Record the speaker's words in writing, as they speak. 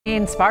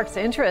Sparks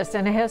interest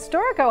in a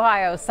historic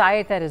Ohio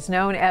site that is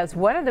known as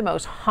one of the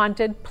most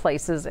haunted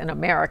places in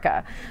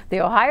America.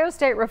 The Ohio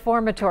State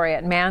Reformatory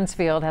at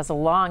Mansfield has a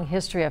long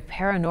history of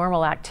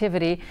paranormal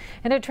activity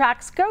and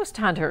attracts ghost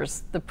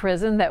hunters. The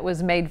prison that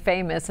was made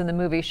famous in the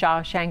movie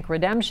Shawshank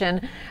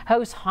Redemption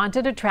hosts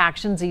haunted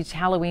attractions each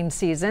Halloween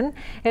season.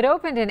 It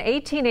opened in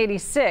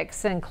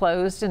 1886 and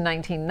closed in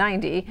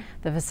 1990.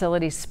 The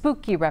facility's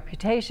spooky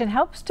reputation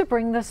helps to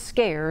bring the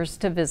scares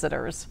to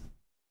visitors.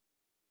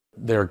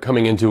 They're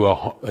coming into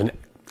an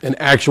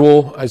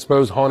actual, I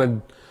suppose,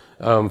 haunted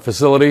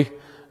facility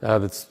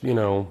that's,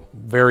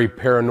 very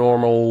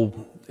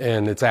paranormal,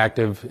 and it's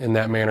active in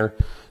that manner.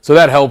 So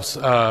that helps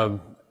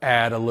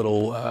add a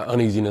little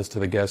uneasiness to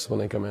the guests when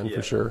they come in,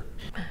 for sure.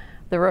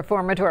 The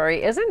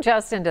Reformatory isn't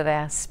just into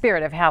the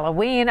spirit of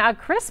Halloween. A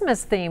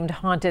Christmas-themed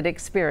haunted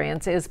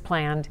experience is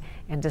planned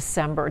in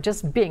December.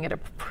 Just being at a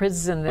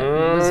prison that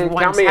was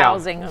once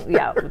housing.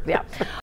 Yeah.